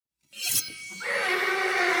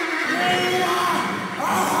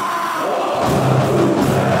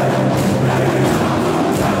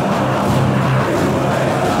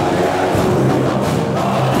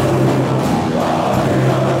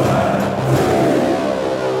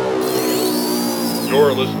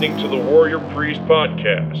You're listening to the Warrior Priest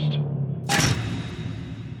Podcast.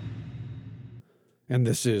 And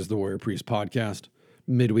this is the Warrior Priest Podcast,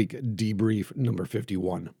 Midweek Debrief number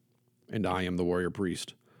 51. And I am the Warrior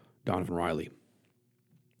Priest, Donovan Riley.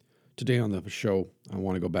 Today on the show, I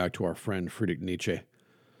want to go back to our friend Friedrich Nietzsche.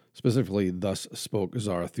 Specifically, Thus Spoke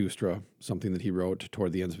Zarathustra, something that he wrote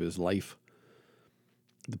toward the ends of his life.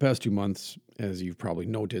 The past 2 months, as you've probably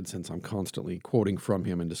noted, since I'm constantly quoting from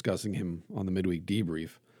him and discussing him on the Midweek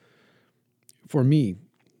Debrief, for me,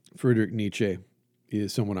 Friedrich Nietzsche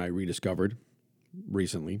is someone I rediscovered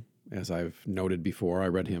recently. As I've noted before, I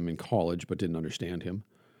read him in college but didn't understand him.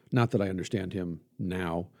 Not that I understand him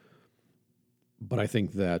now, but I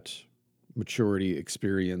think that maturity,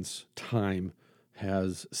 experience, time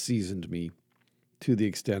has seasoned me to the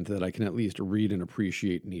extent that I can at least read and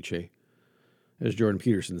appreciate Nietzsche. As Jordan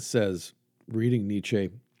Peterson says, reading Nietzsche,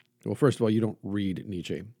 well, first of all, you don't read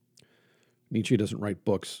Nietzsche. Nietzsche doesn't write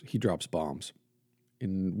books, he drops bombs.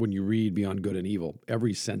 And when you read Beyond Good and Evil,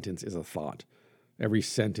 every sentence is a thought. Every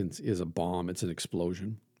sentence is a bomb, it's an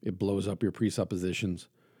explosion. It blows up your presuppositions,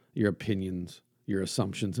 your opinions, your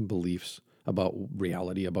assumptions and beliefs about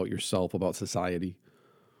reality, about yourself, about society.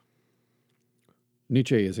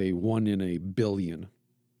 Nietzsche is a 1 in a billion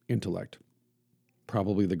intellect.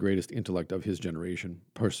 Probably the greatest intellect of his generation,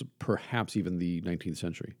 perhaps even the 19th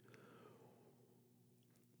century.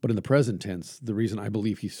 But in the present tense, the reason I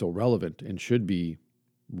believe he's so relevant and should be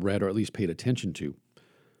read or at least paid attention to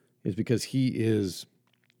is because he is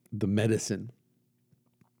the medicine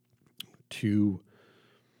to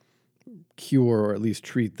cure or at least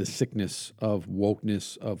treat the sickness of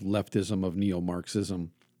wokeness, of leftism, of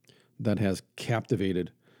neo-Marxism that has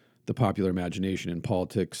captivated the popular imagination in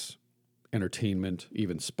politics, entertainment,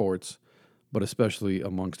 even sports, but especially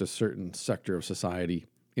amongst a certain sector of society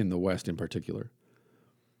in the West in particular.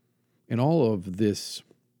 And all of this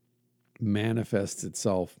manifests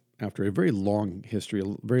itself after a very long history,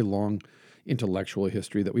 a very long intellectual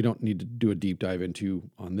history that we don't need to do a deep dive into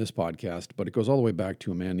on this podcast, but it goes all the way back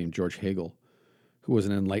to a man named George Hegel, who was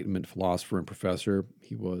an Enlightenment philosopher and professor.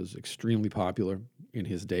 He was extremely popular in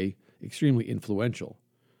his day, extremely influential,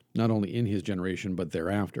 not only in his generation, but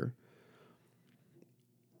thereafter.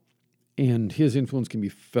 And his influence can be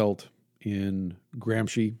felt in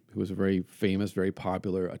Gramsci, who was a very famous, very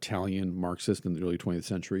popular Italian Marxist in the early 20th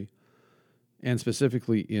century, and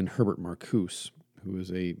specifically in Herbert Marcuse, who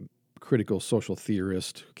was a critical social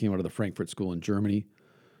theorist who came out of the Frankfurt School in Germany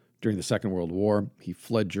during the Second World War. He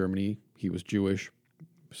fled Germany. He was Jewish,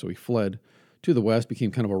 so he fled to the West,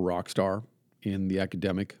 became kind of a rock star in the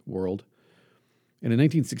academic world. And in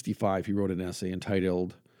 1965, he wrote an essay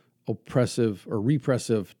entitled Oppressive or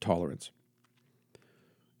Repressive Tolerance.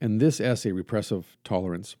 And this essay, Repressive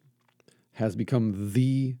Tolerance, has become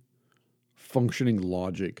the functioning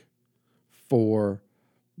logic for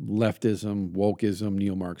leftism, wokeism,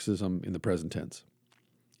 neo-Marxism in the present tense.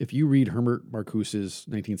 If you read Herbert Marcuse's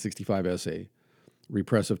 1965 essay,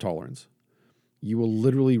 Repressive Tolerance, you will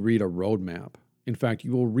literally read a roadmap. In fact,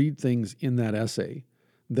 you will read things in that essay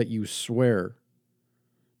that you swear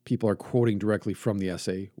people are quoting directly from the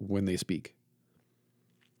essay when they speak.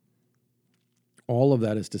 All of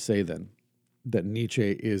that is to say, then, that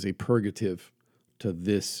Nietzsche is a purgative to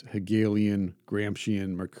this Hegelian,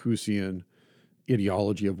 Gramscian, Marcusean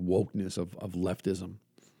ideology of wokeness, of leftism.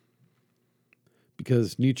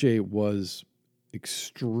 Because Nietzsche was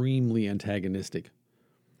extremely antagonistic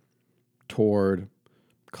toward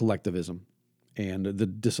collectivism and the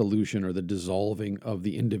dissolution or the dissolving of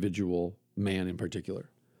the individual man in particular.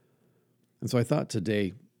 And so I thought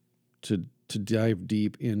today to dive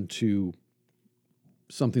deep into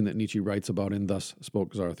something that Nietzsche writes about in Thus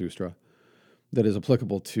Spoke Zarathustra that is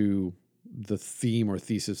applicable to the theme or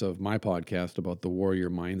thesis of my podcast about the warrior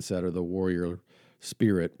mindset or the warrior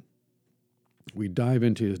spirit. We dive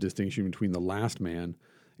into his distinction between the last man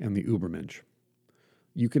and the Übermensch.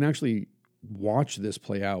 You can actually watch this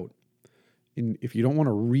play out. If you don't want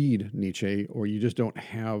to read Nietzsche or you just don't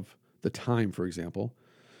have the time, for example,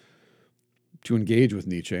 to engage with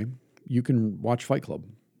Nietzsche, you can watch Fight Club,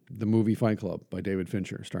 the movie Fight Club by David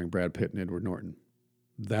Fincher, starring Brad Pitt and Edward Norton.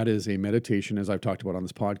 That is a meditation, as I've talked about on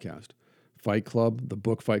this podcast. Fight Club, the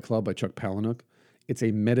book Fight Club by Chuck Palahniuk, it's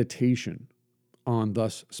a meditation on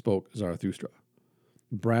Thus Spoke Zarathustra.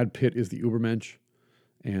 Brad Pitt is the Übermensch,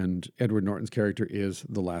 and Edward Norton's character is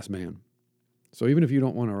the last man. So even if you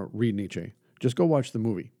don't want to read Nietzsche, just go watch the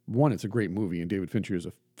movie. One, it's a great movie, and David Fincher is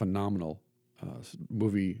a phenomenal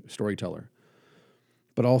movie storyteller.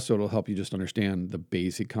 But also it'll help you just understand the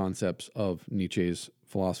basic concepts of Nietzsche's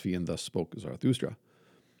philosophy and Thus Spoke Zarathustra.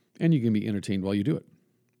 And you can be entertained while you do it.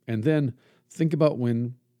 And then Think about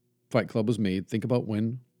when Fight Club was made. Think about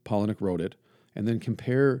when Polinick wrote it, and then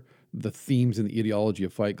compare the themes and the ideology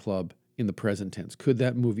of Fight Club in the present tense. Could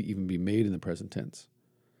that movie even be made in the present tense?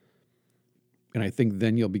 And I think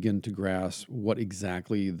then you'll begin to grasp what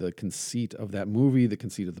exactly the conceit of that movie, the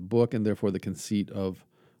conceit of the book, and therefore the conceit of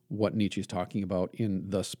what Nietzsche is talking about in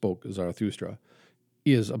Thus Spoke Zarathustra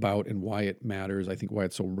is about, and why it matters. I think why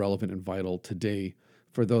it's so relevant and vital today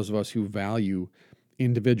for those of us who value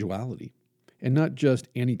individuality, and not just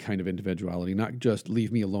any kind of individuality, not just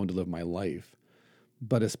leave me alone to live my life,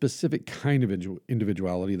 but a specific kind of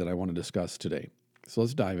individuality that I want to discuss today. So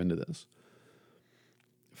let's dive into this.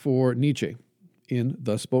 For Nietzsche, in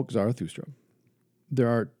Thus Spoke Zarathustra, there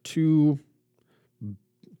are two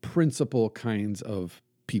principal kinds of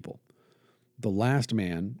people: the last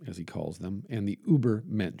man, as he calls them, and the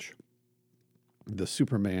Übermensch, the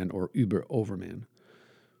Superman or Overman.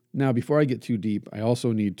 Now, before I get too deep, I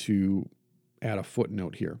also need to add a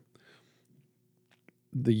footnote here.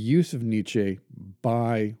 The use of Nietzsche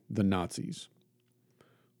by the Nazis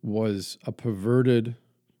was a perverted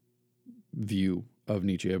view of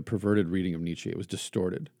Nietzsche, a perverted reading of Nietzsche. It was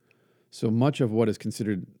distorted. So much of what is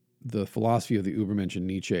considered the philosophy of the Übermensch in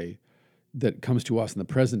Nietzsche that comes to us in the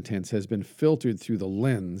present tense has been filtered through the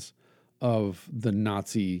lens of the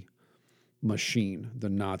Nazi machine, the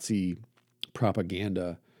Nazi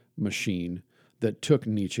propaganda machine that took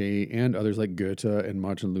Nietzsche and others like Goethe and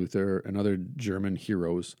Martin Luther and other German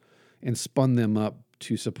heroes and spun them up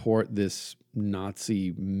to support this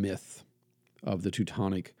Nazi myth of the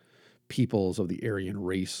Teutonic peoples of the Aryan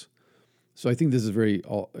race. So I think this is very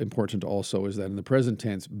important also, is that in the present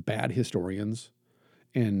tense, bad historians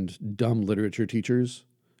and dumb literature teachers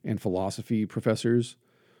and philosophy professors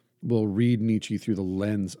will read Nietzsche through the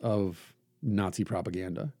lens of Nazi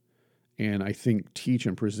propaganda, and I think teach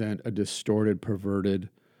and present a distorted, perverted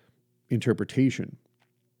interpretation,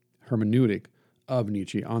 hermeneutic of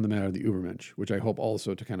Nietzsche on the matter of the Übermensch, which I hope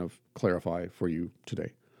also to kind of clarify for you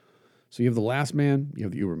today. So you have the last man, you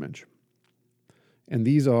have the Übermensch. And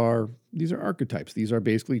these are archetypes. These are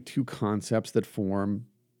basically two concepts that form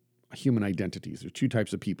human identities. There's two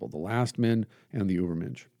types of people, the last man and the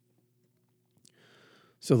Übermensch.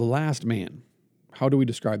 So the last man, how do we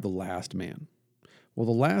describe the last man? Well,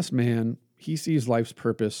 the last man, he sees life's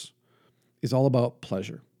purpose is all about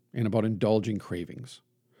pleasure and about indulging cravings.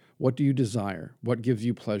 What do you desire? What gives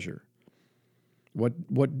you pleasure?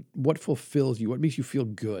 What fulfills you? What makes you feel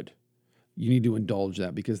good? You need to indulge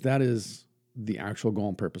that, because that is the actual goal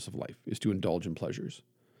and purpose of life, is to indulge in pleasures.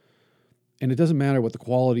 And it doesn't matter what the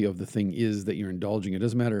quality of the thing is that you're indulging. It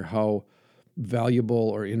doesn't matter how valuable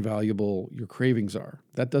or invaluable your cravings are.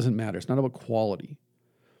 That doesn't matter. It's not about quality.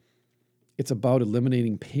 It's about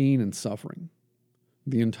eliminating pain and suffering.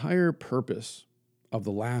 The entire purpose of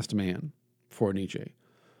the last man for Nietzsche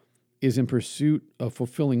is in pursuit of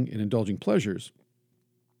fulfilling and indulging pleasures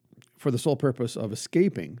for the sole purpose of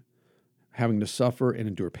escaping having to suffer and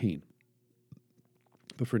endure pain.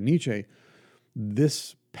 But for Nietzsche,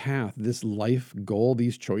 this path, this life goal,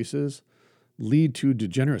 these choices lead to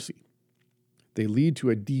degeneracy. They lead to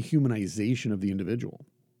a dehumanization of the individual.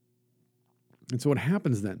 And so what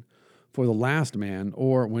happens then for the last man,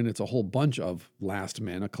 or when it's a whole bunch of last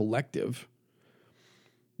men, a collective,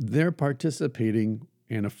 they're participating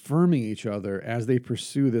and affirming each other as they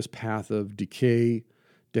pursue this path of decay,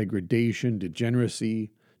 degradation,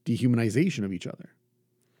 degeneracy, dehumanization of each other.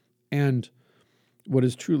 And what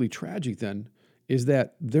is truly tragic then is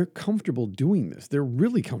that they're comfortable doing this. They're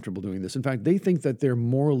really comfortable doing this. In fact, they think that they're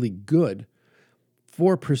morally good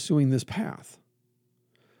for pursuing this path.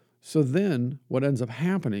 So then what ends up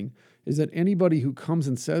happening is that anybody who comes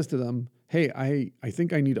and says to them, hey, I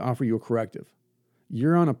think I need to offer you a corrective.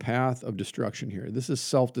 You're on a path of destruction here. This is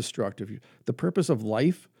self-destructive. The purpose of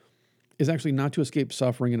life is actually not to escape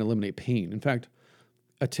suffering and eliminate pain. In fact,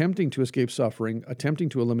 attempting to escape suffering, attempting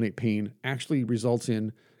to eliminate pain actually results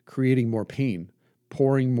in creating more pain,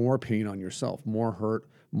 pouring more pain on yourself, more hurt,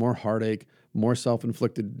 more heartache, more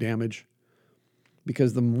self-inflicted damage.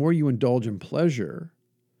 Because the more you indulge in pleasure,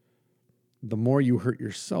 the more you hurt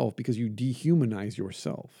yourself, because you dehumanize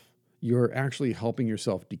yourself. You're actually helping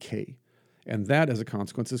yourself decay. And that, as a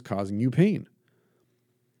consequence, is causing you pain.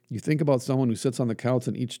 You think about someone who sits on the couch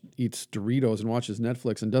and eats Doritos and watches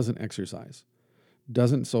Netflix and doesn't exercise,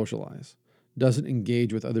 doesn't socialize, doesn't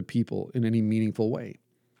engage with other people in any meaningful way.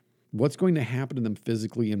 What's going to happen to them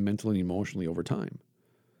physically and mentally and emotionally over time?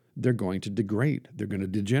 They're going to degrade. They're going to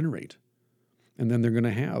degenerate. And then they're going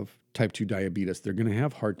to have type 2 diabetes. They're going to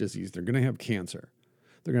have heart disease. They're going to have cancer.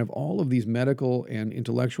 They're going to have all of these medical and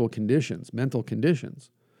intellectual conditions, mental conditions,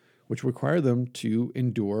 which require them to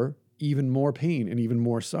endure even more pain and even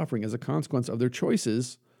more suffering as a consequence of their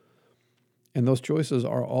choices. And those choices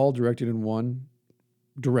are all directed in one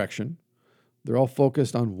direction. They're all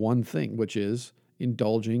focused on one thing, which is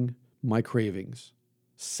indulging my cravings,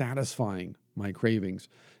 satisfying my cravings,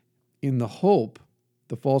 in the hope,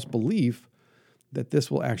 the false belief, that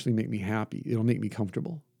this will actually make me happy. It'll make me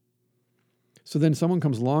comfortable. So then someone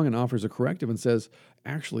comes along and offers a corrective and says,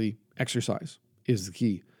 actually, exercise is the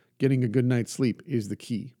key. Getting a good night's sleep is the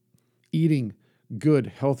key. Eating good,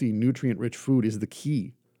 healthy, nutrient-rich food is the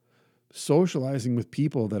key. Socializing with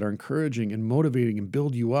people that are encouraging and motivating and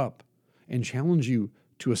build you up and challenge you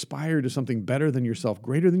to aspire to something better than yourself,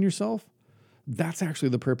 greater than yourself, that's actually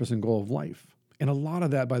the purpose and goal of life. And a lot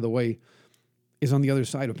of that, by the way, is on the other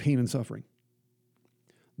side of pain and suffering.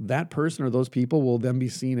 That person or those people will then be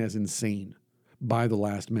seen as insane by the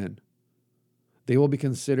last men. They will be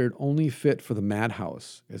considered only fit for the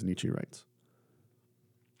madhouse, as Nietzsche writes.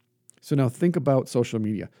 So now think about social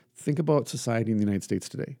media. Think about society in the United States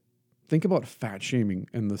today. Think about fat shaming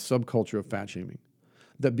and the subculture of fat shaming,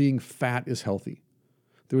 that being fat is healthy.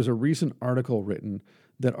 There was a recent article written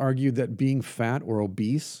that argued that being fat or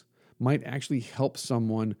obese might actually help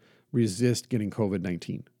someone resist getting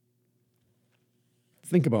COVID-19.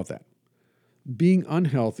 Think about that. Being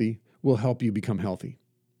unhealthy will help you become healthy.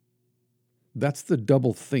 That's the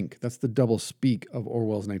double think. That's the double speak of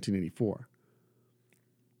Orwell's 1984.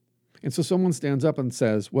 And so someone stands up and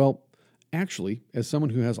says, well, actually, as someone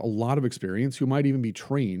who has a lot of experience, who might even be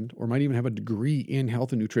trained or might even have a degree in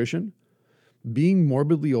health and nutrition, being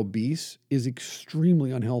morbidly obese is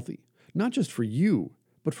extremely unhealthy, not just for you,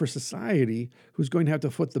 but for society, who's going to have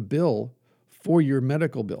to foot the bill for your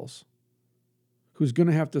medical bills, who's going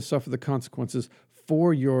to have to suffer the consequences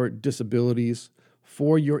for your disabilities,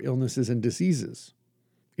 for your illnesses and diseases.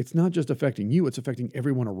 It's not just affecting you, it's affecting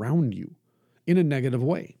everyone around you in a negative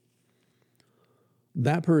way.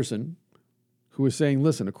 That person who is saying,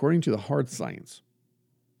 listen, according to the hard science,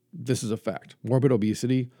 this is a fact. Morbid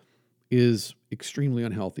obesity is extremely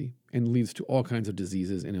unhealthy and leads to all kinds of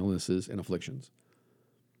diseases and illnesses and afflictions.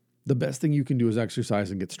 The best thing you can do is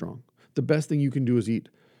exercise and get strong. The best thing you can do is eat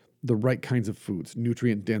the right kinds of foods,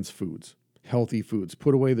 nutrient-dense foods, healthy foods.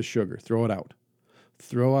 Put away the sugar, throw it out.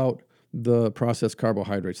 Throw out the processed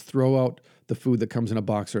carbohydrates. Throw out the food that comes in a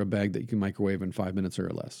box or a bag that you can microwave in 5 minutes or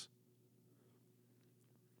less.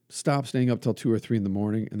 Stop staying up till 2 or 3 in the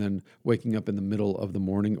morning and then waking up in the middle of the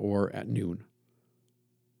morning or at noon.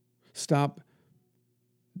 Stop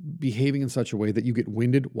behaving in such a way that you get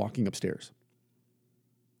winded walking upstairs.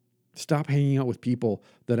 Stop hanging out with people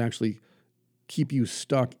that actually keep you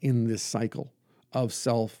stuck in this cycle of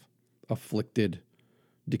self-afflicted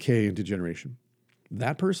decay and degeneration.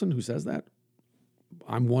 That person who says that,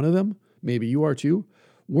 I'm one of them, maybe you are too,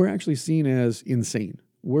 we're actually seen as insane.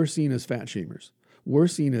 We're seen as fat shamers. We're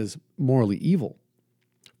seen as morally evil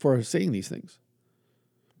for saying these things.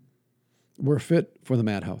 We're fit for the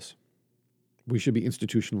madhouse. We should be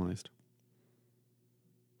institutionalized.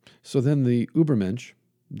 So then the Übermensch,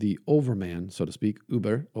 the overman, so to speak,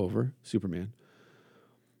 Uber, over, Superman,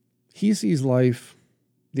 he sees life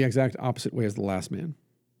the exact opposite way as the last man.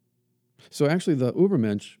 So actually the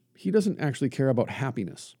Übermensch, he doesn't actually care about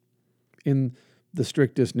happiness in the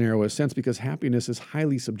strictest, narrowest sense, because happiness is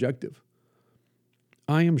highly subjective.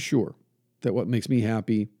 I am sure that what makes me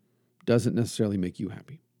happy doesn't necessarily make you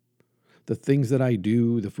happy. The things that I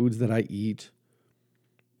do, the foods that I eat,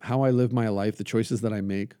 how I live my life, the choices that I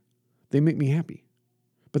make, they make me happy.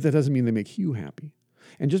 But that doesn't mean they make you happy.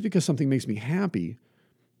 And just because something makes me happy,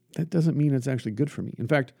 that doesn't mean it's actually good for me. In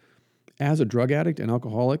fact, as a drug addict and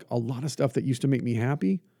alcoholic, a lot of stuff that used to make me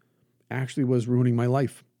happy actually was ruining my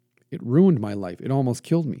life. It ruined my life. It almost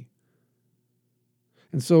killed me.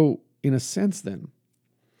 And so, in a sense then,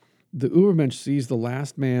 the Übermensch sees the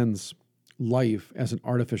last man's life as an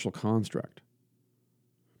artificial construct.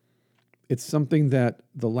 It's something that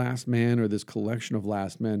the last man or this collection of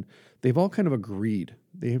last men, they've all kind of agreed.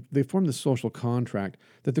 They formed this social contract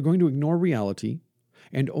that they're going to ignore reality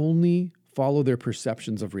and only follow their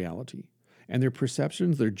perceptions of reality. And their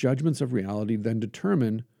perceptions, their judgments of reality then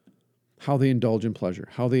determine how they indulge in pleasure,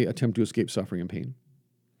 how they attempt to escape suffering and pain.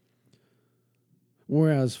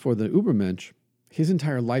 Whereas for the Übermensch, his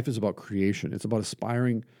entire life is about creation. It's about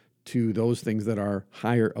aspiring to those things that are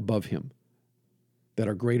higher above him, that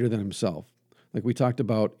are greater than himself. Like we talked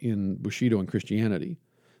about in Bushido and Christianity,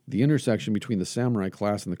 the intersection between the samurai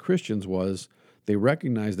class and the Christians was they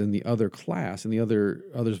recognized in the other class, in the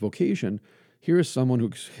other's vocation, here is someone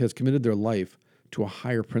who has committed their life to a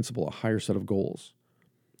higher principle, a higher set of goals.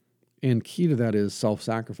 And key to that is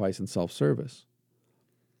self-sacrifice and self-service.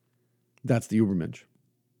 That's the Übermensch.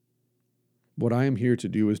 What I am here to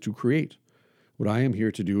do is to create. What I am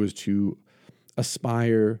here to do is to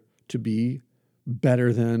aspire to be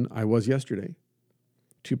better than I was yesterday,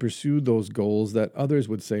 to pursue those goals that others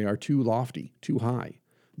would say are too lofty, too high.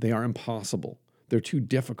 They are impossible. They're too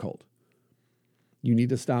difficult. You need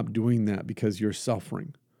to stop doing that because you're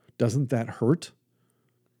suffering. Doesn't that hurt?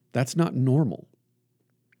 That's not normal.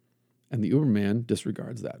 And the Uberman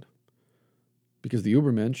disregards that. Because the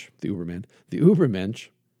Ubermensch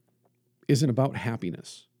isn't about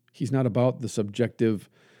happiness. He's not about the subjective,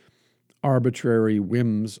 arbitrary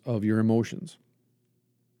whims of your emotions.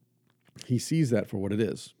 He sees that for what it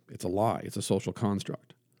is. It's a lie. It's a social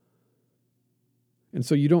construct. And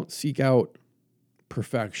so you don't seek out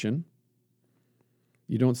perfection.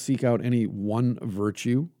 You don't seek out any one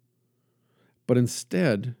virtue, but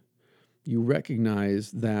instead you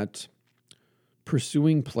recognize that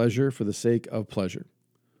pursuing pleasure for the sake of pleasure,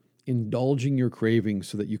 indulging your cravings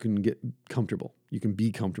so that you can get comfortable, you can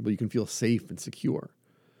be comfortable, you can feel safe and secure.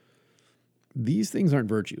 These things aren't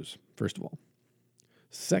virtues, first of all.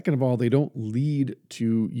 Second of all, they don't lead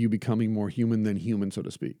to you becoming more human than human, so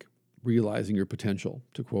to speak, realizing your potential,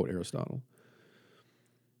 to quote Aristotle.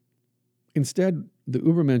 Instead, the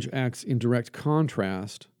Ubermensch acts in direct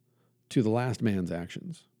contrast to the last man's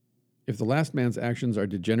actions. If the last man's actions are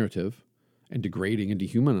degenerative and degrading and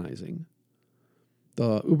dehumanizing,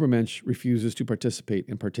 the Ubermensch refuses to participate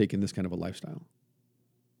and partake in this kind of a lifestyle.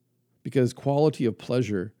 Because quality of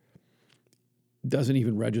pleasure doesn't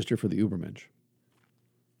even register for the Ubermensch.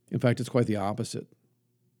 In fact, it's quite the opposite.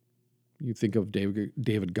 You think of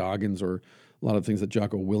David Goggins or a lot of things that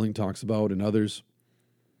Jocko Willink talks about and others.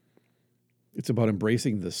 It's about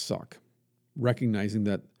embracing the suck, recognizing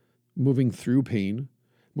that moving through pain,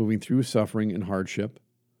 moving through suffering and hardship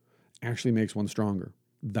actually makes one stronger.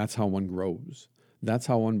 That's how one grows. That's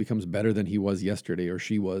how one becomes better than he was yesterday or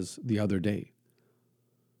she was the other day.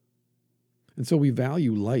 And so we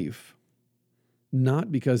value life,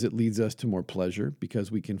 not because it leads us to more pleasure,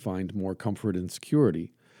 because we can find more comfort and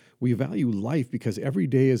security. We value life because every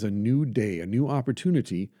day is a new day, a new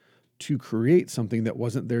opportunity to create something that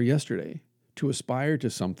wasn't there yesterday, to aspire to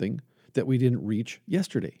something that we didn't reach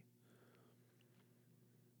yesterday.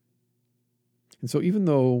 And so even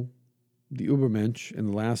though the Ubermensch and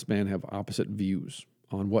the last man have opposite views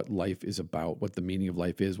on what life is about, what the meaning of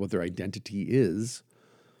life is, what their identity is,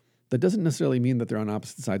 that doesn't necessarily mean that they're on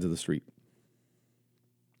opposite sides of the street.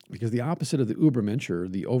 Because the opposite of the Ubermensch, or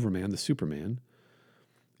the overman, the superman,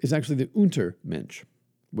 is actually the Untermensch,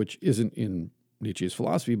 which isn't in Nietzsche's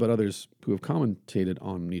philosophy, but others who have commentated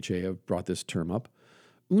on Nietzsche have brought this term up.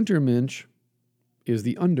 Untermensch is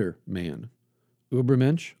the underman.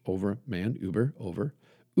 Ubermensch, over, man, Uber, over.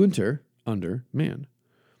 Unter, under, man.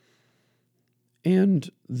 And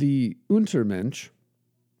the Untermensch,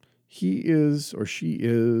 he is or she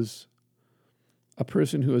is a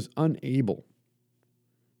person who is unable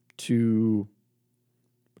to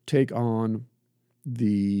take on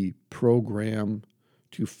the program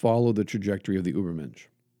to follow the trajectory of the Ubermensch.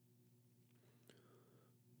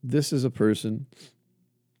 This is a person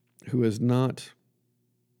who has not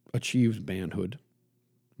achieved manhood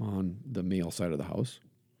on the male side of the house.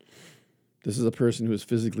 This is a person who is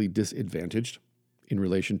physically disadvantaged in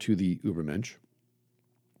relation to the Ubermensch.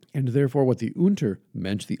 And therefore, what the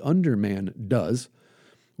Untermensch, the underman, does,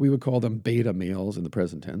 we would call them beta males in the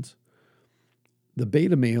present tense. The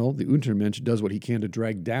beta male, the Untermensch, does what he can to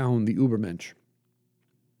drag down the Ubermensch.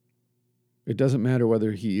 It doesn't matter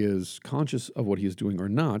whether he is conscious of what he is doing or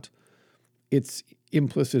not. It's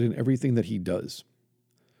implicit in everything that he does.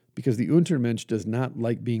 Because the Untermensch does not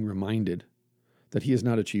like being reminded that he has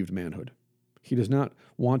not achieved manhood. He does not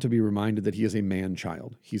want to be reminded that he is a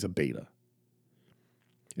man-child. He's a beta.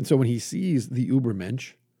 And so when he sees the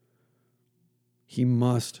Ubermensch, he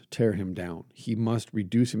must tear him down. He must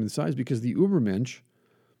reduce him in size because the Ubermensch,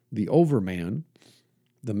 the overman,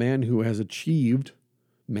 the man who has achieved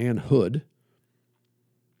manhood,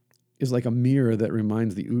 is like a mirror that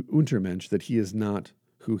reminds the Untermensch that he is not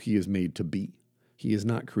who he is made to be. He is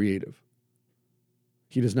not creative.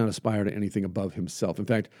 He does not aspire to anything above himself. In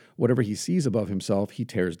fact, whatever he sees above himself, he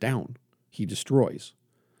tears down. He destroys.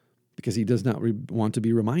 Because he does not want to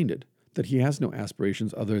be reminded that he has no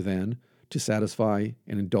aspirations other than to satisfy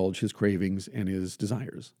and indulge his cravings and his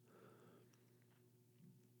desires.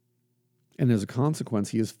 And as a consequence,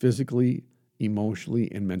 he is physically,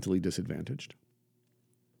 emotionally, and mentally disadvantaged.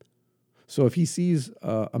 So if he sees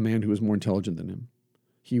a man who is more intelligent than him,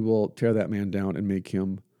 he will tear that man down and make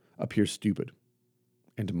him appear stupid,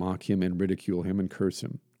 and to mock him and ridicule him and curse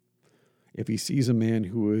him. If he sees a man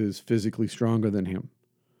who is physically stronger than him,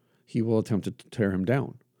 he will attempt to tear him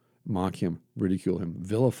down mock him, ridicule him,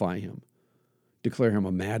 vilify him, declare him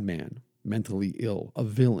a madman, mentally ill, a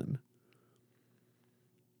villain.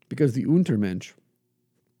 Because the Untermensch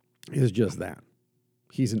is just that.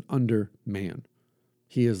 He's an under man.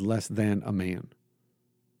 He is less than a man.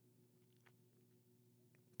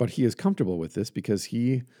 But he is comfortable with this because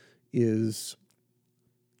he is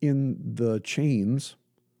in the chains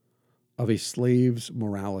of a slave's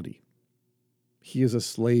morality. He is a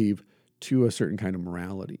slave to a certain kind of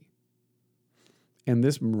morality. And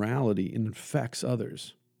this morality infects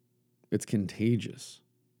others. It's contagious.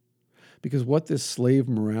 Because what this slave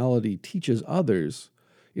morality teaches others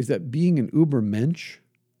is that being an Übermensch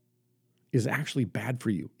is actually bad for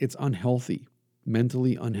you. It's unhealthy,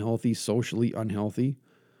 mentally unhealthy, socially unhealthy.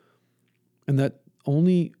 And that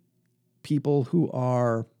only people who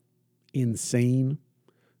are insane,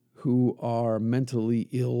 who are mentally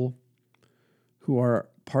ill, who are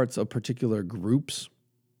parts of particular groups,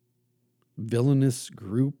 villainous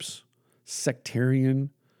groups,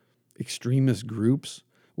 sectarian, extremist groups,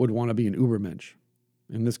 would want to be an Übermensch.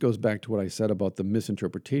 And this goes back to what I said about the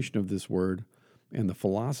misinterpretation of this word and the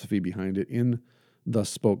philosophy behind it in Thus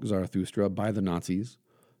Spoke Zarathustra by the Nazis,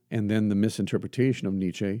 and then the misinterpretation of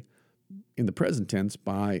Nietzsche in the present tense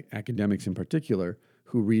by academics in particular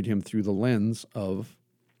who read him through the lens of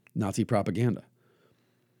Nazi propaganda.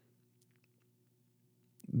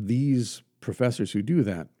 These professors who do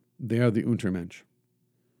that, they are the Untermensch.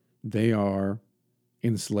 They are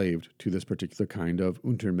enslaved to this particular kind of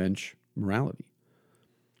Untermensch morality.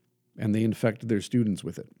 And they infect their students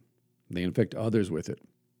with it. They infect others with it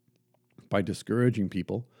by discouraging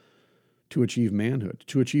people to achieve manhood,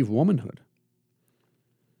 to achieve womanhood,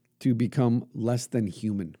 to become less than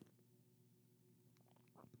human.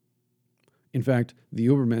 In fact, the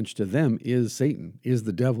Übermensch to them is Satan, is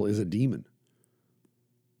the devil, is a demon.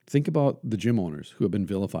 Think about the gym owners who have been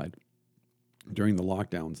vilified during the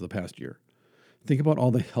lockdowns the past year. Think about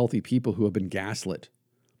all the healthy people who have been gaslit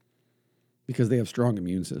because they have strong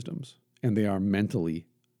immune systems and they are mentally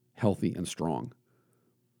healthy and strong.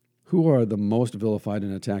 Who are the most vilified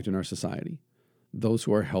and attacked in our society? Those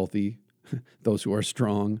who are healthy, those who are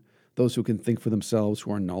strong, those who can think for themselves,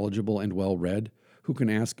 who are knowledgeable and well-read, who can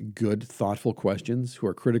ask good, thoughtful questions, who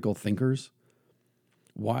are critical thinkers.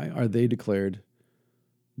 Why are they declared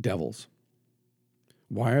devils?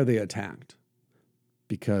 Why are they attacked?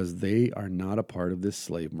 Because they are not a part of this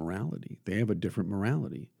slave morality. They have a different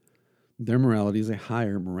morality. Their morality is a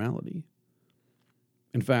higher morality.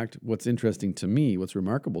 In fact, what's interesting to me, what's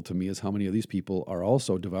remarkable to me, is how many of these people are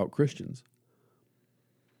also devout Christians.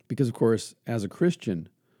 Because, of course, as a Christian,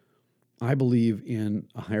 I believe in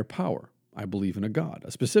a higher power. I believe in a God,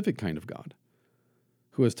 a specific kind of God,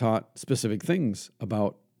 who has taught specific things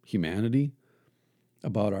about humanity,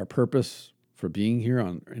 about our purpose for being here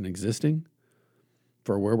and existing,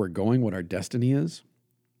 for where we're going, what our destiny is.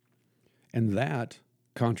 And that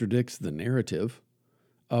contradicts the narrative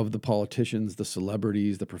of the politicians, the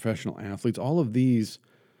celebrities, the professional athletes, all of these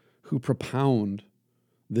who propound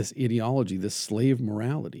this ideology, this slave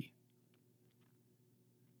morality.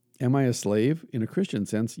 Am I a slave? In a Christian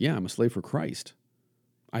sense, yeah, I'm a slave for Christ.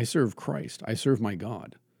 I serve Christ. I serve my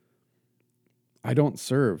God. I don't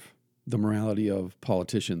serve the morality of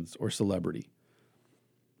politicians or celebrity.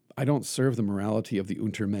 I don't serve the morality of the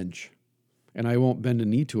Untermensch, and I won't bend a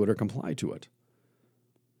knee to it or comply to it.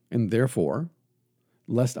 And therefore,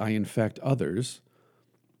 lest I infect others,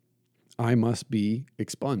 I must be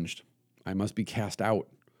expunged. I must be cast out.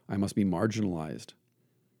 I must be marginalized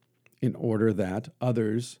in order that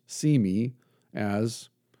others see me as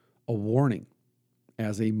a warning,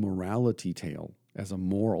 as a morality tale, as a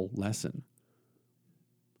moral lesson.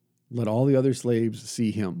 Let all the other slaves see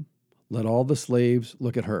him. Let all the slaves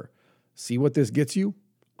look at her. See what this gets you?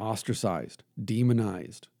 Ostracized,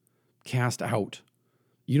 demonized, cast out.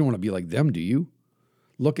 You don't want to be like them, do you?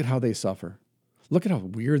 Look at how they suffer. Look at how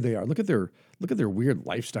weird they are. Look at their weird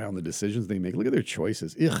lifestyle and the decisions they make. Look at their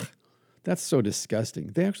choices. Ugh, that's so disgusting.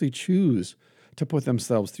 They actually choose to put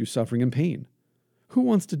themselves through suffering and pain. Who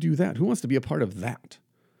wants to do that? Who wants to be a part of that?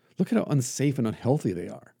 Look at how unsafe and unhealthy they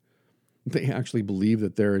are. They actually believe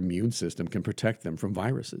that their immune system can protect them from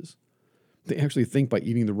viruses. They actually think by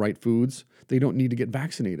eating the right foods, they don't need to get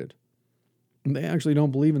vaccinated. And they actually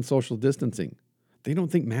don't believe in social distancing. They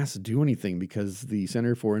don't think masks do anything because the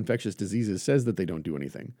Center for Infectious Diseases says that they don't do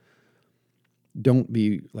anything. Don't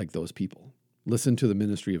be like those people. Listen to the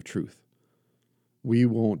ministry of truth. We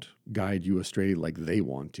won't guide you astray like they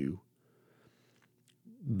want to.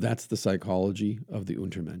 That's the psychology of the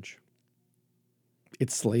Untermensch.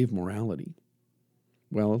 It's slave morality.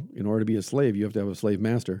 Well, in order to be a slave, you have to have a slave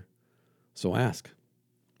master. So ask,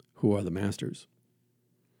 who are the masters.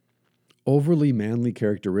 Overly manly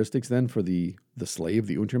characteristics, then, for the slave,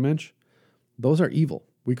 the Untermensch, those are evil.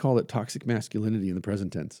 We call it toxic masculinity in the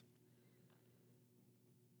present tense.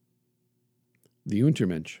 The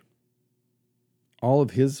Untermensch, all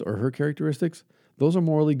of his or her characteristics, those are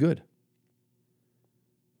morally good.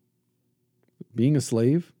 Being a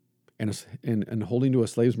slave and holding to a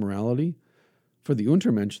slave's morality, for the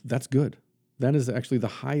Untermensch, that's good. That is actually the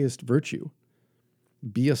highest virtue.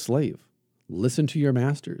 Be a slave. Listen to your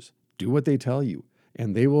masters. Do what they tell you,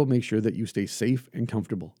 and they will make sure that you stay safe and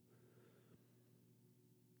comfortable.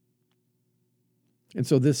 And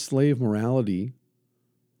so this slave morality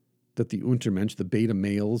that the Untermensch, the beta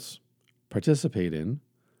males, participate in,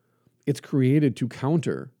 it's created to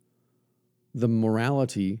counter the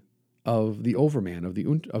morality of the overman, of the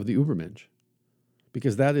Übermensch.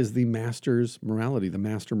 Because that is the master's morality, the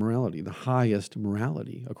master morality, the highest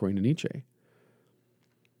morality, according to Nietzsche.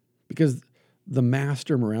 Because the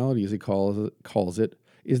master morality, as he calls it,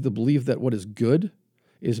 is the belief that what is good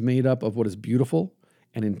is made up of what is beautiful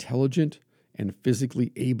and intelligent and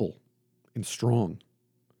physically able and strong,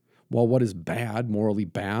 while what is bad, morally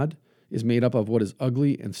bad, is made up of what is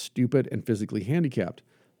ugly and stupid and physically handicapped.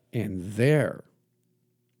 And there,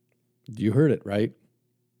 you heard it, right?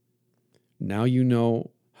 Now you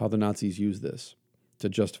know how the Nazis use this to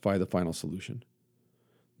justify the final solution.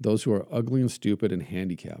 Those who are ugly and stupid and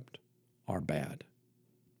handicapped are bad.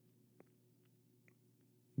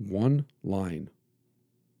 One line.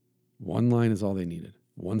 One line is all they needed.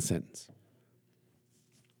 One sentence.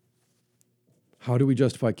 How do we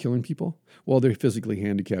justify killing people? Well, they're physically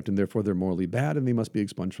handicapped and therefore they're morally bad and they must be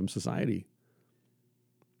expunged from society.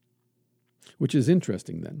 Which is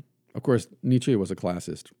interesting then. Of course, Nietzsche was a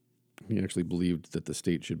classist. He actually believed that the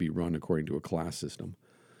state should be run according to a class system.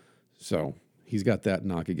 So he's got that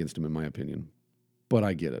knock against him, in my opinion. But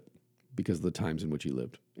I get it because of the times in which he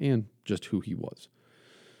lived and just who he was.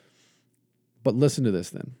 But listen to this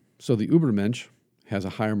then. So the Übermensch has a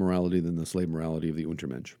higher morality than the slave morality of the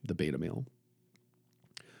Untermensch, the beta male.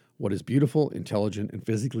 What is beautiful, intelligent, and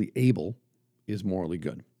physically able is morally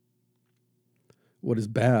good. What is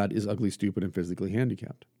bad is ugly, stupid, and physically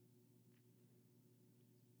handicapped.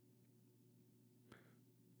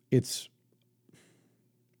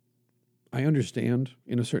 I understand,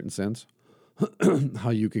 in a certain sense,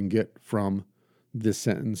 how you can get from this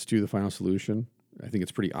sentence to the final solution. I think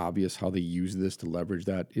it's pretty obvious how they use this to leverage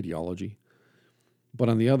that ideology. But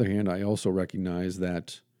on the other hand, I also recognize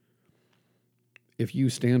that if you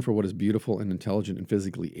stand for what is beautiful and intelligent and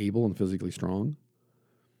physically able and physically strong,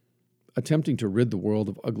 attempting to rid the world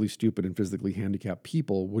of ugly, stupid, and physically handicapped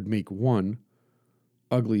people would make one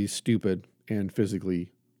ugly, stupid, and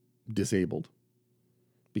physically disabled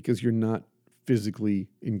because you're not physically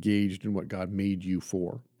engaged in what God made you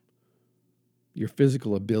for. Your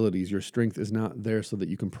physical abilities, your strength is not there so that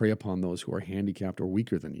you can prey upon those who are handicapped or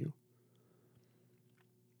weaker than you.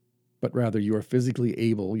 But rather, you are physically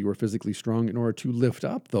able, you are physically strong in order to lift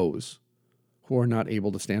up those who are not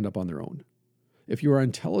able to stand up on their own. If you are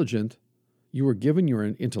intelligent, you are given your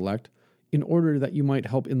intellect in order that you might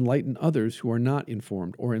help enlighten others who are not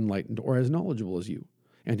informed or enlightened or as knowledgeable as you,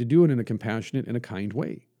 and to do it in a compassionate and a kind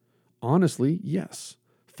way. Honestly, yes.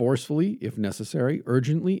 Forcefully, if necessary.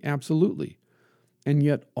 Urgently, absolutely. And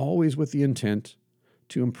yet always with the intent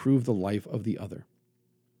to improve the life of the other.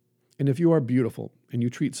 And if you are beautiful and you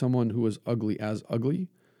treat someone who is ugly as ugly,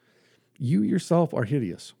 you yourself are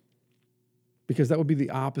hideous. Because that would be the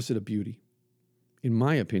opposite of beauty. In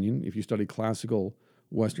my opinion, if you study classical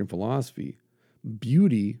Western philosophy,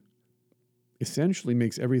 beauty essentially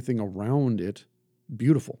makes everything around it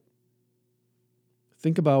beautiful.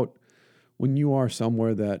 Think about when you are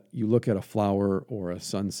somewhere that you look at a flower or a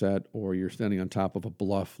sunset, or you're standing on top of a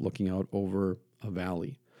bluff looking out over a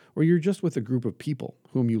valley, or you're just with a group of people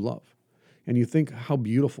whom you love, and you think how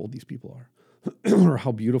beautiful these people are, or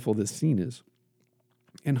how beautiful this scene is,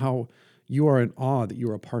 and how you are in awe that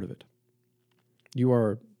you're a part of it. You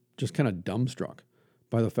are just kind of dumbstruck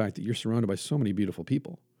by the fact that you're surrounded by so many beautiful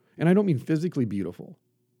people. And I don't mean physically beautiful.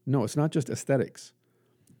 No, it's not just aesthetics.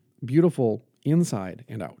 Beautiful inside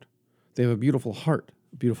and out. They have a beautiful heart,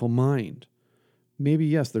 a beautiful mind. Maybe,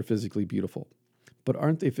 yes, they're physically beautiful. But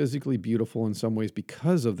aren't they physically beautiful in some ways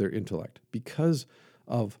because of their intellect, because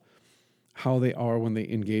of how they are when they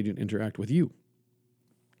engage and interact with you?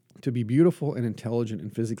 To be beautiful and intelligent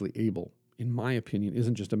and physically able, in my opinion,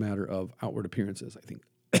 isn't just a matter of outward appearances, I think.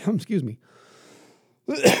 Excuse me.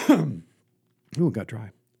 Ooh, it got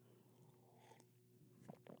dry.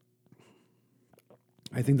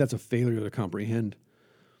 I think that's a failure to comprehend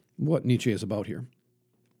what Nietzsche is about here.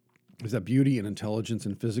 is that beauty and intelligence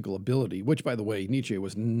and physical ability, which, by the way, Nietzsche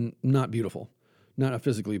was not beautiful, not a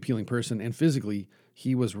physically appealing person, and physically,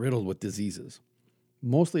 he was riddled with diseases,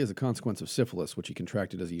 mostly as a consequence of syphilis, which he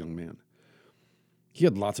contracted as a young man. He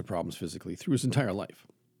had lots of problems physically through his entire life.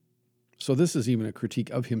 So this is even a critique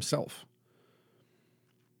of himself,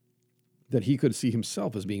 that he could see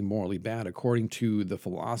himself as being morally bad according to the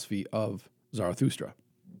philosophy of Zarathustra.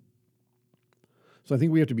 So I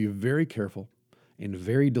think we have to be very careful and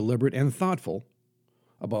very deliberate and thoughtful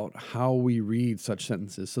about how we read such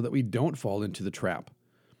sentences so that we don't fall into the trap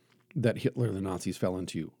that Hitler and the Nazis fell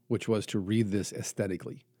into, which was to read this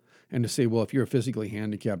aesthetically and to say, well, if you're physically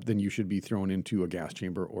handicapped, then you should be thrown into a gas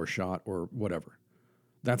chamber or shot or whatever.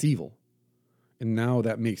 That's evil. And now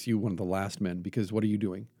that makes you one of the last men, because what are you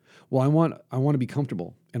doing? Well, I want to be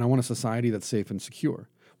comfortable, and I want a society that's safe and secure.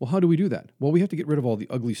 Well, how do we do that? Well, we have to get rid of all the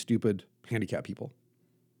ugly, stupid, handicapped people.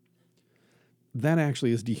 That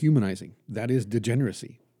actually is dehumanizing. That is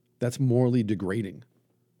degeneracy. That's morally degrading.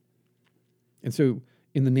 And so,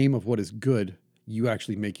 in the name of what is good, you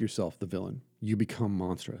actually make yourself the villain. You become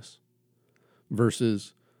monstrous.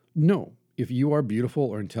 Versus, no, if you are beautiful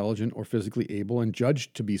or intelligent or physically able and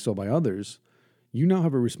judged to be so by others, you now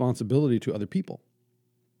have a responsibility to other people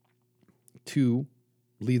to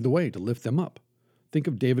lead the way, to lift them up. Think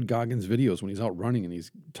of David Goggins' videos when he's out running and he's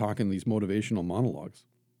talking these motivational monologues,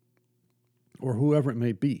 or whoever it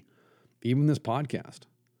may be, even this podcast,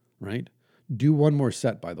 right? Do one more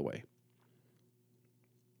set, by the way.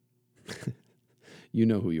 You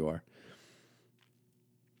know who you are.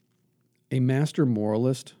 A master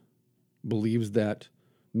moralist believes that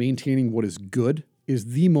maintaining what is good is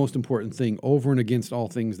the most important thing over and against all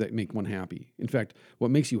things that make one happy. In fact,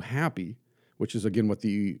 what makes you happy, which is, again, what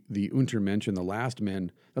the Untermensch and the last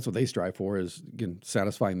men, that's what they strive for, is, again,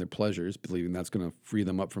 satisfying their pleasures, believing that's going to free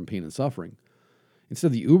them up from pain and suffering.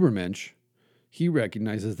 Instead, the Übermensch, he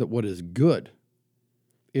recognizes that what is good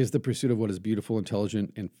is the pursuit of what is beautiful,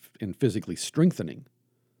 intelligent, and physically strengthening.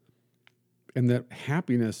 And that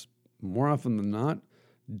happiness, more often than not,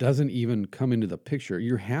 doesn't even come into the picture.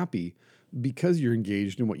 You're happy because you're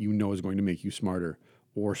engaged in what you know is going to make you smarter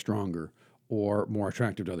or stronger or more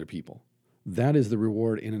attractive to other people. That is the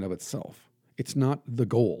reward in and of itself. It's not the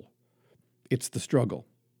goal. It's the struggle.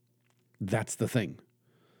 That's the thing.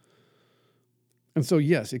 And so,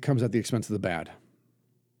 yes, it comes at the expense of the bad.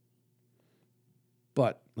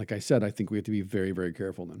 But, like I said, I think we have to be very, very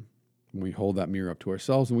careful then when we hold that mirror up to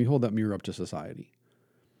ourselves and we hold that mirror up to society.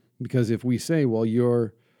 Because if we say, well,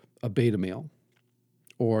 you're a beta male,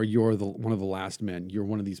 or you're one of the last men, you're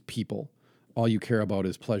one of these people, all you care about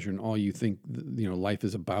is pleasure, and all you think life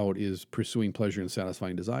is about is pursuing pleasure and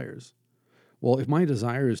satisfying desires. Well, if my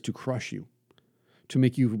desire is to crush you, to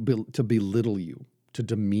make you, to belittle you, to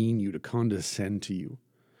demean you, to condescend to you,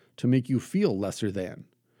 to make you feel lesser than,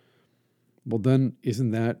 well, then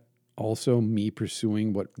isn't that also me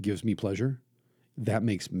pursuing what gives me pleasure? That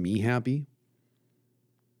makes me happy.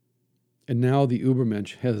 And now the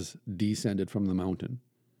Übermensch has descended from the mountain.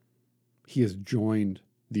 He has joined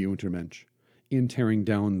the Untermensch in tearing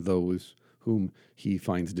down those whom he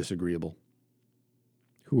finds disagreeable,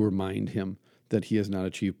 who remind him that he has not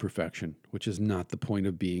achieved perfection, which is not the point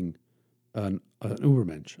of being an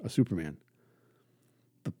Übermensch, a Superman.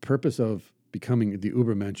 The purpose of becoming the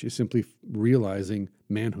Übermensch is simply realizing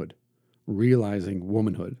manhood, realizing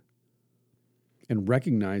womanhood, and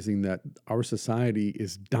recognizing that our society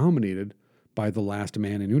is dominated by the last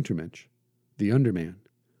man in Untermensch, the underman.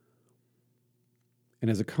 And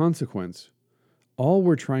as a consequence, all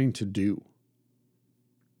we're trying to do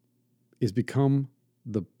is become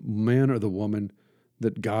the man or the woman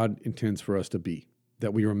that God intends for us to be,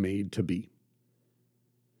 that we are made to be.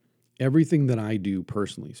 Everything that I do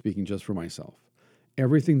personally, speaking just for myself,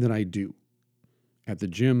 everything that I do at the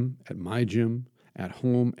gym, at my gym, at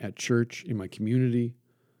home, at church, in my community,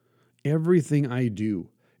 everything I do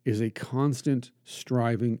is a constant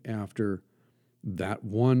striving after that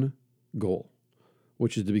one goal,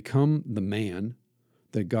 which is to become the man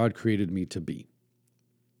that God created me to be,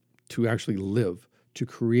 to actually live, to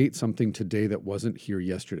create something today that wasn't here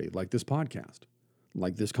yesterday, like this podcast,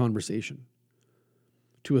 like this conversation,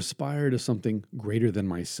 to aspire to something greater than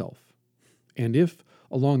myself. And if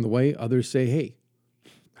along the way others say, hey,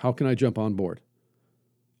 how can I jump on board?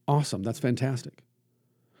 Awesome, that's fantastic.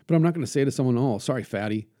 But I'm not going to say to someone, oh, sorry,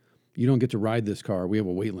 fatty, you don't get to ride this car. We have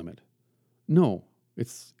a weight limit. No,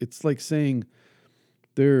 it's like saying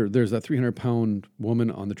there's that 300-pound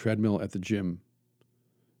woman on the treadmill at the gym,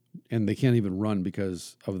 and they can't even run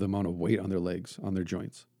because of the amount of weight on their legs, on their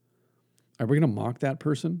joints. Are we going to mock that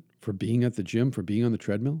person for being at the gym, for being on the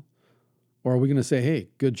treadmill? Or are we going to say, hey,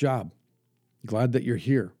 good job. Glad that you're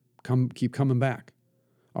here. Keep coming back.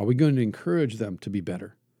 Are we going to encourage them to be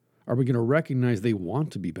better? Are we going to recognize they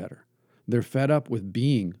want to be better? They're fed up with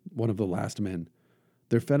being one of the last men.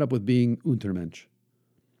 They're fed up with being Untermensch.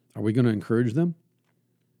 Are we going to encourage them?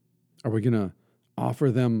 Are we going to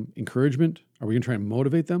offer them encouragement? Are we going to try and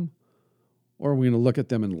motivate them? Or are we going to look at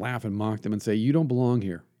them and laugh and mock them and say, you don't belong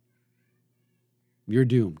here. You're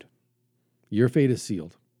doomed. Your fate is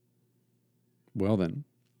sealed. Well then,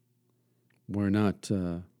 we're not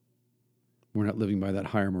living by that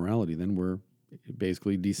higher morality. Then we're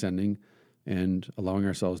basically descending and allowing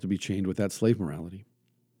ourselves to be chained with that slave morality.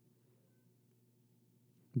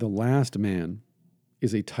 The last man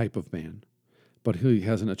is a type of man, but he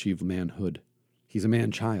hasn't achieved manhood. He's a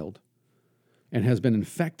man-child and has been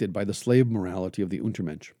infected by the slave morality of the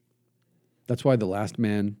Untermensch. That's why the last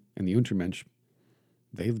man and the Untermensch,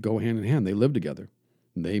 they go hand in hand. They live together.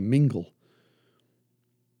 They mingle.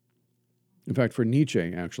 In fact, for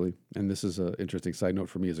Nietzsche, actually, and this is an interesting side note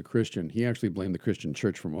for me as a Christian, he actually blamed the Christian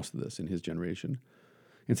church for most of this in his generation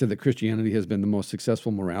and said that Christianity has been the most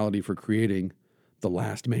successful morality for creating the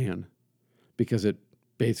last man because it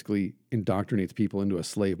basically indoctrinates people into a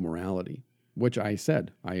slave morality, which I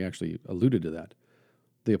actually alluded to that.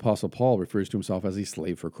 The Apostle Paul refers to himself as a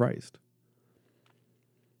slave for Christ.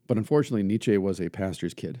 But unfortunately, Nietzsche was a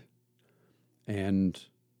pastor's kid. And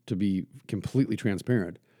to be completely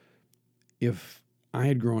transparent, if I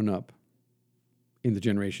had grown up in the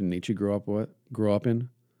generation Nietzsche grew up in,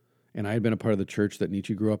 and I had been a part of the church that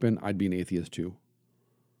Nietzsche grew up in, I'd be an atheist too.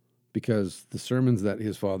 Because the sermons that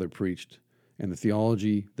his father preached and the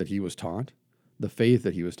theology that he was taught, the faith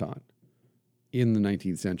that he was taught in the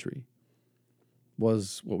 19th century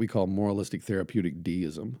was what we call moralistic therapeutic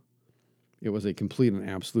deism. It was a complete and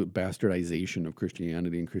absolute bastardization of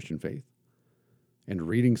Christianity and Christian faith. And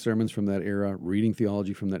reading sermons from that era, reading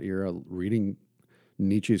theology from that era, reading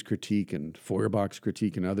Nietzsche's critique and Feuerbach's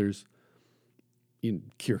critique and others,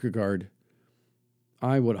 in Kierkegaard,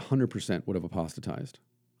 I would 100% would have apostatized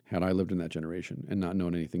had I lived in that generation and not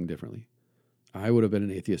known anything differently. I would have been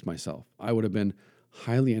an atheist myself. I would have been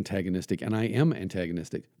highly antagonistic, and I am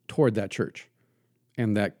antagonistic toward that church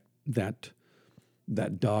and that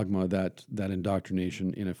dogma, that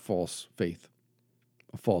indoctrination in a false faith,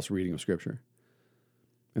 a false reading of Scripture.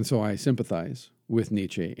 And so I sympathize with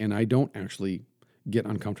Nietzsche, and I don't actually get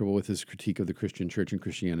uncomfortable with his critique of the Christian church and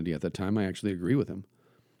Christianity at that time. I actually agree with him.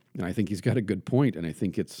 And I think he's got a good point, and I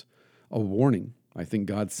think it's a warning. I think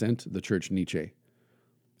God sent the church Nietzsche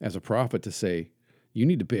as a prophet to say, you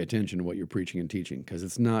need to pay attention to what you're preaching and teaching, because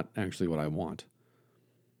it's not actually what I want.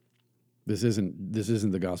 This isn't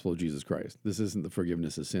the gospel of Jesus Christ. This isn't the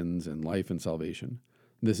forgiveness of sins and life and salvation.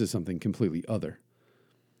 This is something completely other.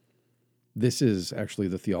 This is actually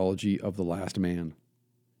the theology of the last man.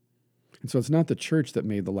 And so it's not the church that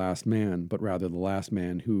made the last man, but rather the last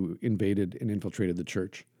man who invaded and infiltrated the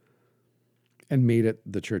church and made it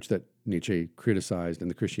the church that Nietzsche criticized and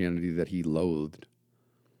the Christianity that he loathed.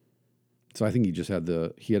 So I think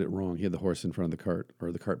he had it wrong. He had the horse in front of the cart,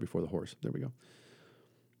 or the cart before the horse. There we go.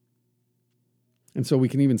 And so we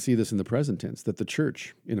can even see this in the present tense, that the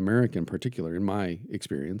church in America in particular, in my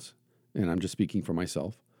experience, and I'm just speaking for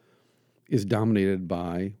myself, is dominated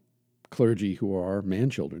by clergy who are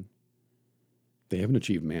man-children. They haven't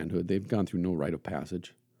achieved manhood. They've gone through no rite of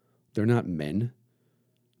passage. They're not men.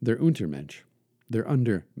 They're Untermensch. They're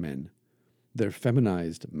under men. They're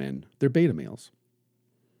feminized men. They're beta males.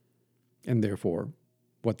 And therefore,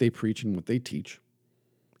 what they preach and what they teach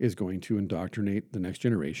is going to indoctrinate the next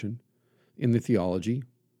generation in the theology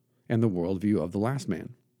and the worldview of the last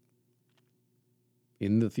man,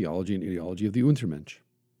 in the theology and ideology of the Untermensch.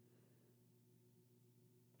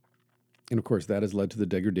 And of course, that has led to the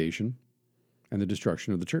degradation and the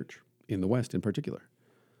destruction of the church, in the West in particular,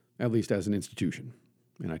 at least as an institution.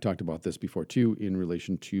 And I talked about this before too, in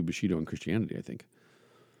relation to Bushido and Christianity, I think.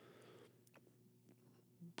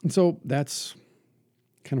 And so that's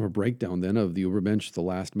kind of a breakdown then of the Übermensch, the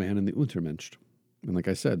last man, and the Untermensch. And like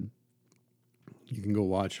I said, you can go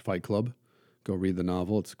watch Fight Club, go read the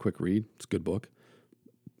novel. It's a quick read. It's a good book.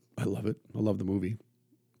 I love it. I love the movie.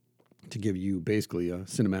 To give you basically a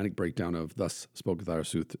cinematic breakdown of Thus Spoke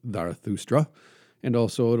Zarathustra, and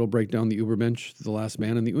also it'll break down the Übermensch, the last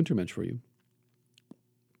man, and the Untermensch for you.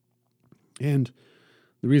 And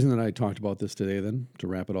the reason that I talked about this today then, to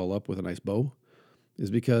wrap it all up with a nice bow, is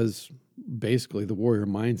because basically the warrior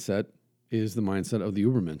mindset is the mindset of the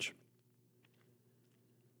Übermensch.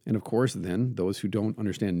 And of course, then, those who don't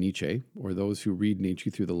understand Nietzsche, or those who read Nietzsche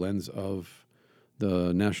through the lens of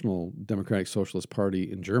the National Democratic Socialist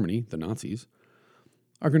Party in Germany, the Nazis,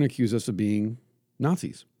 are going to accuse us of being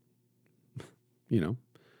Nazis.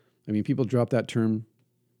 I mean, people drop that term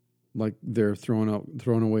like they're throwing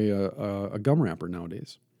away a gum wrapper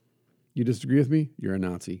nowadays. You disagree with me? You're a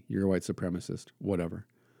Nazi. You're a white supremacist. Whatever.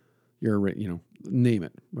 Name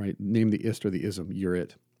it, right? Name the ist or the ism. You're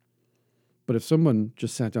it. But if someone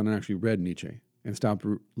just sat down and actually read Nietzsche and stopped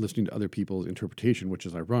listening to other people's interpretation, which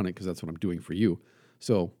is ironic because that's what I'm doing for you.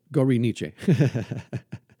 So go read Nietzsche.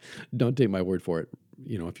 Don't take my word for it.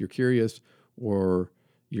 If you're curious or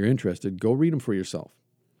you're interested, go read him for yourself.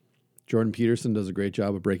 Jordan Peterson does a great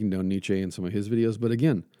job of breaking down Nietzsche in some of his videos. But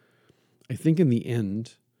again, I think in the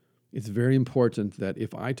end, it's very important that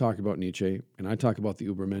if I talk about Nietzsche and I talk about the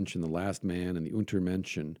Übermensch and the last man and the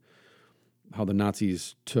Untermensch and how the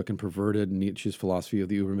Nazis took and perverted Nietzsche's philosophy of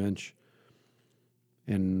the Übermensch,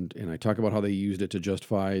 and I talk about how they used it to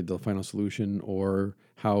justify the final solution or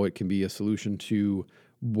how it can be a solution to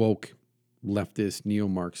woke, leftist,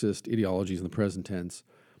 neo-Marxist ideologies in the present tense,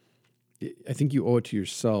 I think you owe it to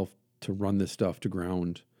yourself to run this stuff to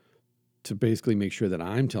ground, to basically make sure that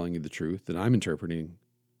I'm telling you the truth, that I'm interpreting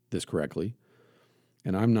this correctly,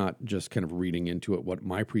 and I'm not just kind of reading into it what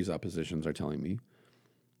my presuppositions are telling me,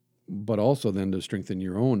 but also then to strengthen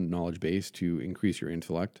your own knowledge base to increase your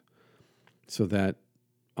intellect so that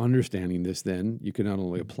understanding this, then you can not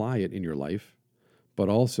only apply it in your life, but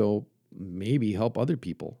also maybe help other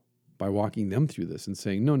people by walking them through this and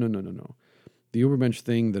saying, no. The Übermensch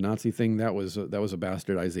thing, the Nazi thing, that was a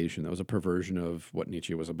bastardization. That was a perversion of what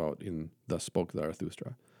Nietzsche was about in Thus Spoke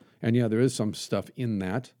Zarathustra. And yeah, there is some stuff in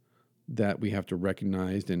that we have to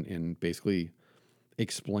recognize and basically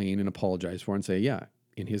explain and apologize for and say, yeah,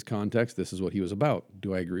 in his context, this is what he was about.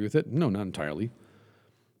 Do I agree with it? No, not entirely.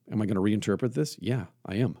 Am I going to reinterpret this? Yeah,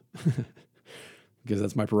 I am. Because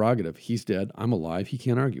that's my prerogative. He's dead. I'm alive. He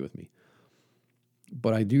can't argue with me.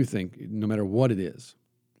 But I do think no matter what it is,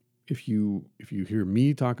 if you hear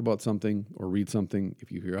me talk about something or read something, if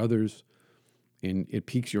you hear others and it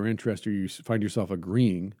piques your interest or you find yourself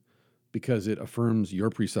agreeing because it affirms your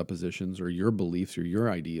presuppositions or your beliefs or your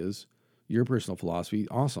ideas, your personal philosophy,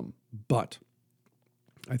 awesome. But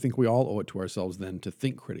I think we all owe it to ourselves then to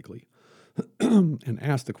think critically and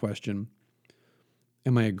ask the question,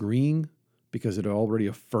 am I agreeing because it already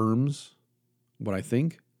affirms what I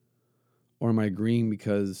think? Or am I agreeing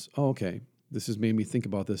because, okay, this has made me think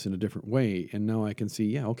about this in a different way, and now I can see,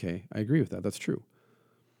 yeah, okay, I agree with that. That's true.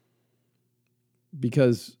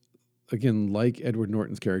 Because, again, like Edward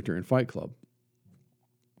Norton's character in Fight Club,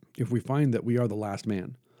 if we find that we are the last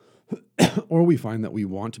man, or we find that we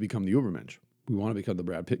want to become the Übermensch, we want to become the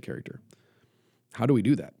Brad Pitt character, how do we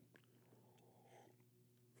do that?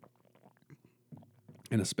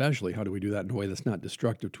 And especially, how do we do that in a way that's not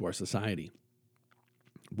destructive to our society?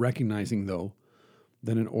 Recognizing, though,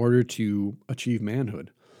 that in order to achieve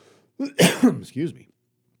manhood, excuse me,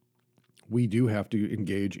 we do have to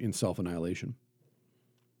engage in self-annihilation.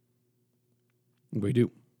 We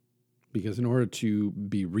do. Because in order to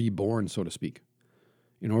be reborn, so to speak,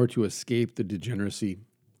 in order to escape the degeneracy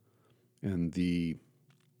and the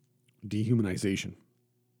dehumanization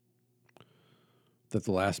that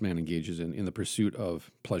the last man engages in the pursuit of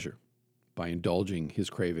pleasure by indulging his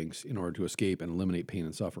cravings in order to escape and eliminate pain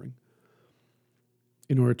and suffering,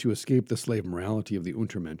 in order to escape the slave morality of the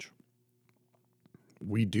Untermensch,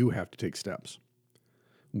 we do have to take steps.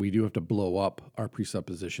 We do have to blow up our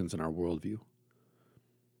presuppositions and our worldview.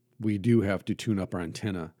 We do have to tune up our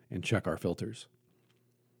antenna and check our filters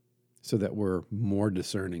so that we're more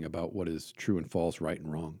discerning about what is true and false, right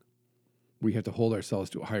and wrong. We have to hold ourselves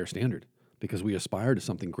to a higher standard because we aspire to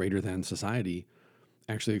something greater than society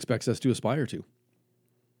actually expects us to aspire to.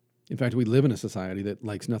 In fact, we live in a society that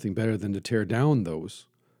likes nothing better than to tear down those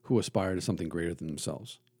who aspire to something greater than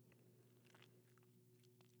themselves.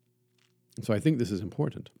 And so I think this is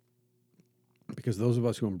important because those of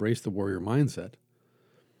us who embrace the warrior mindset,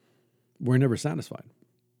 we're never satisfied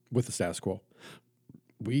with the status quo.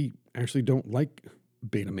 We actually don't like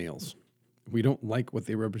beta males. We don't like what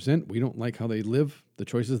they represent. We don't like how they live, the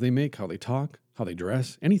choices they make, how they talk, how they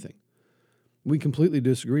dress, anything. We completely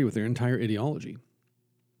disagree with their entire ideology.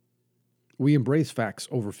 We embrace facts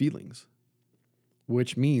over feelings,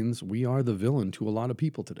 which means we are the villain to a lot of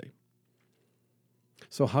people today.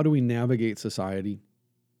 So how do we navigate society?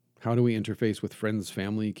 How do we interface with friends,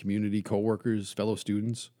 family, community, coworkers, fellow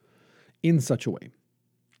students in such a way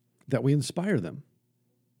that we inspire them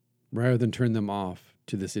rather than turn them off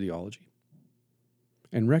to this ideology?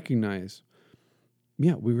 And recognize,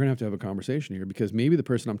 yeah, we're going to have a conversation here because maybe the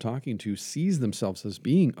person I'm talking to sees themselves as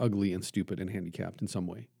being ugly and stupid and handicapped in some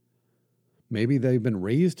way. Maybe they've been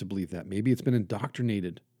raised to believe that. Maybe it's been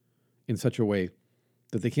indoctrinated in such a way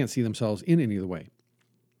that they can't see themselves in any other way.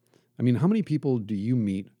 I mean, how many people do you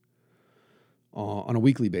meet on a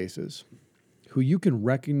weekly basis who you can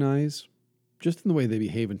recognize just in the way they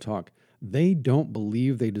behave and talk, they don't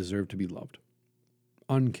believe they deserve to be loved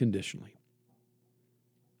unconditionally,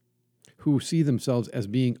 who see themselves as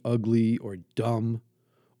being ugly or dumb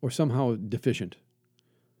or somehow deficient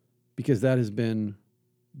because that has been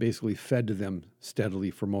basically fed to them steadily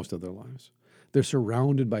for most of their lives. They're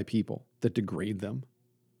surrounded by people that degrade them,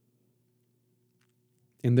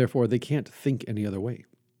 and therefore they can't think any other way.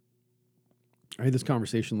 I had this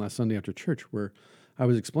conversation last Sunday after church where I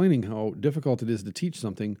was explaining how difficult it is to teach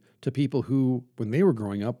something to people who, when they were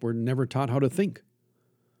growing up, were never taught how to think.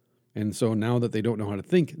 And so now that they don't know how to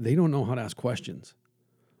think, they don't know how to ask questions.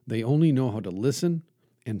 They only know how to listen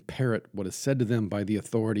and parrot what is said to them by the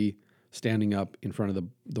authority standing up in front of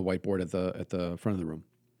the whiteboard at the front of the room.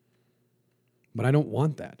 But I don't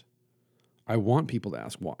want that. I want people to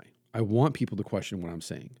ask why. I want people to question what I'm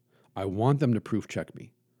saying. I want them to proof check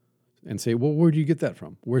me and say, well, where do you get that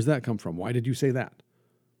from? Where's that come from? Why did you say that?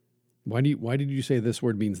 Why did you say this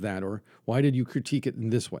word means that? Or why did you critique it in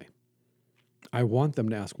this way? I want them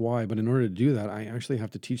to ask why, but in order to do that, I actually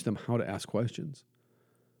have to teach them how to ask questions.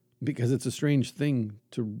 Because it's a strange thing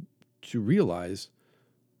to realize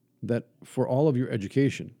that for all of your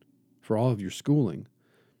education, for all of your schooling,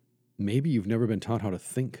 maybe you've never been taught how to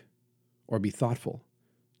think or be thoughtful.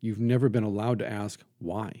 You've never been allowed to ask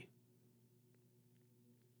why.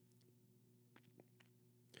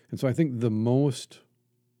 And so I think the most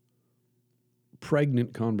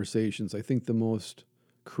pregnant conversations, I think the most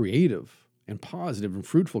creative and positive and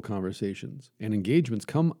fruitful conversations and engagements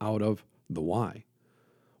come out of the why.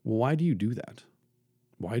 Well, why do you do that?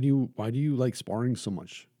 Why do you like sparring so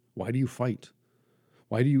much? Why do you fight?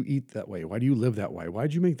 Why do you eat that way? Why do you live that way? Why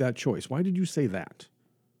did you make that choice? Why did you say that?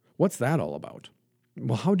 What's that all about?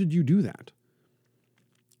 Well, how did you do that?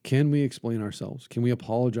 Can we explain ourselves? Can we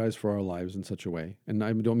apologize for our lives in such a way? And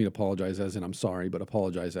I don't mean apologize as in I'm sorry, but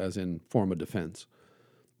apologize as in form of defense.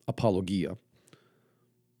 Apologia.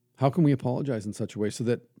 How can we apologize in such a way so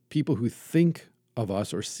that people who think of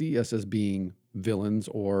us or see us as being villains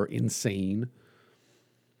or insane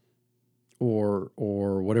or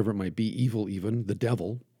whatever it might be, evil even, the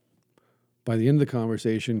devil, by the end of the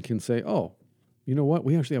conversation can say, oh, you know what?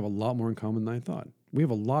 We actually have a lot more in common than I thought. We have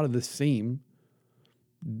a lot of the same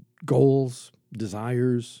goals,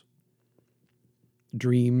 desires,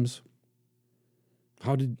 dreams.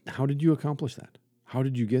 How did you accomplish that? How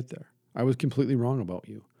did you get there? I was completely wrong about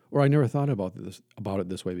you, or I never thought about it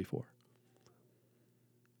this way before.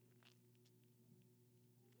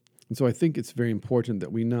 And so I think it's very important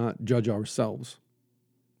that we not judge ourselves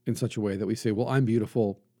in such a way that we say, well, I'm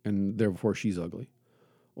beautiful and therefore she's ugly,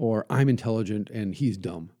 or I'm intelligent and he's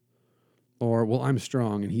dumb, or well, I'm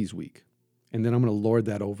strong and he's weak. And then I'm going to lord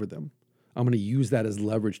that over them. I'm going to use that as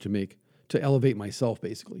leverage to elevate myself,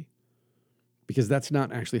 basically. Because that's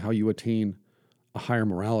not actually how you attain a higher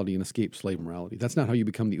morality and escape slave morality. That's not how you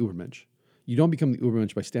become the Ubermensch. You don't become the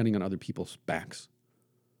Ubermensch by standing on other people's backs.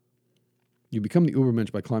 You become the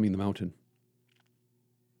Ubermensch by climbing the mountain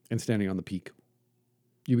and standing on the peak.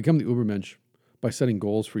 You become the Ubermensch by setting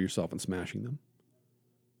goals for yourself and smashing them.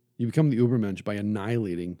 You become the Ubermensch by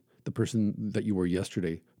annihilating the person that you were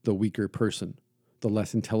yesterday, the weaker person, the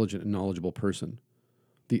less intelligent and knowledgeable person,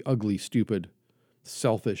 the ugly, stupid,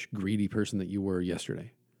 selfish, greedy person that you were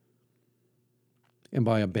yesterday. And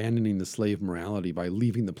by abandoning the slave morality, by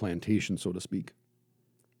leaving the plantation, so to speak,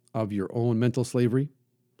 of your own mental slavery,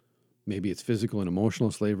 maybe it's physical and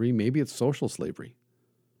emotional slavery, maybe it's social slavery.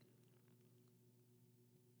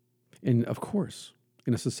 And of course,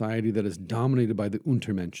 in a society that is dominated by the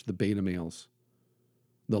Untermensch, the beta males,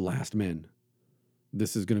 the last men,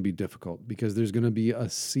 this is going to be difficult because there's going to be a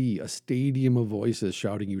stadium of voices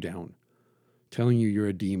shouting you down, telling you you're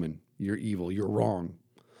a demon, you're evil, you're wrong,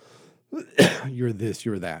 you're this,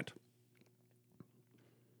 you're that.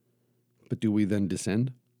 But do we then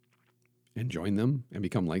descend and join them and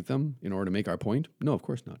become like them in order to make our point? No, of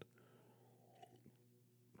course not.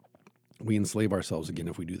 We enslave ourselves again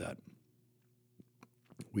if we do that.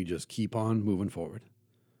 We just keep on moving forward.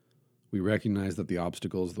 We recognize that the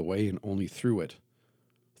obstacle is the way, and only through it,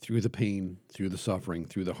 through the pain, through the suffering,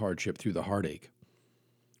 through the hardship, through the heartache,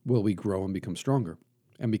 will we grow and become stronger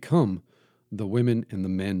and become the women and the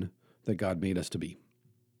men that God made us to be.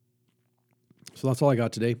 So that's all I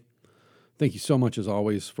got today. Thank you so much, as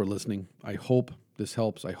always, for listening. I hope this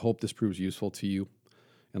helps. I hope this proves useful to you.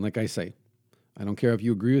 And like I say, I don't care if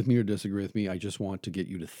you agree with me or disagree with me. I just want to get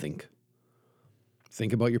you to think.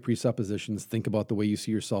 Think about your presuppositions. Think about the way you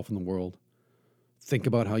see yourself in the world. think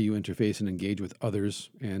about how you interface and engage with others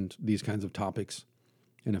and these kinds of topics.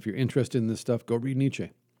 And if you're interested in this stuff, go read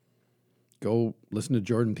Nietzsche. Go listen to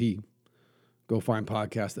Jordan P. Go find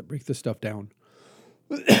podcasts that break this stuff down.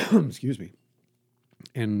 Excuse me.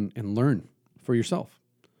 And learn for yourself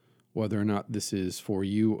whether or not this is for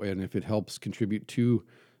you and if it helps contribute to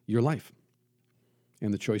your life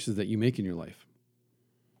and the choices that you make in your life.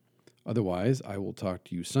 Otherwise, I will talk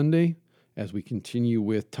to you Sunday as we continue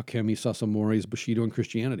with Takemi Sasamori's Bushido and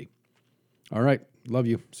Christianity. All right. Love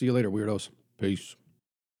you. See you later, weirdos. Peace.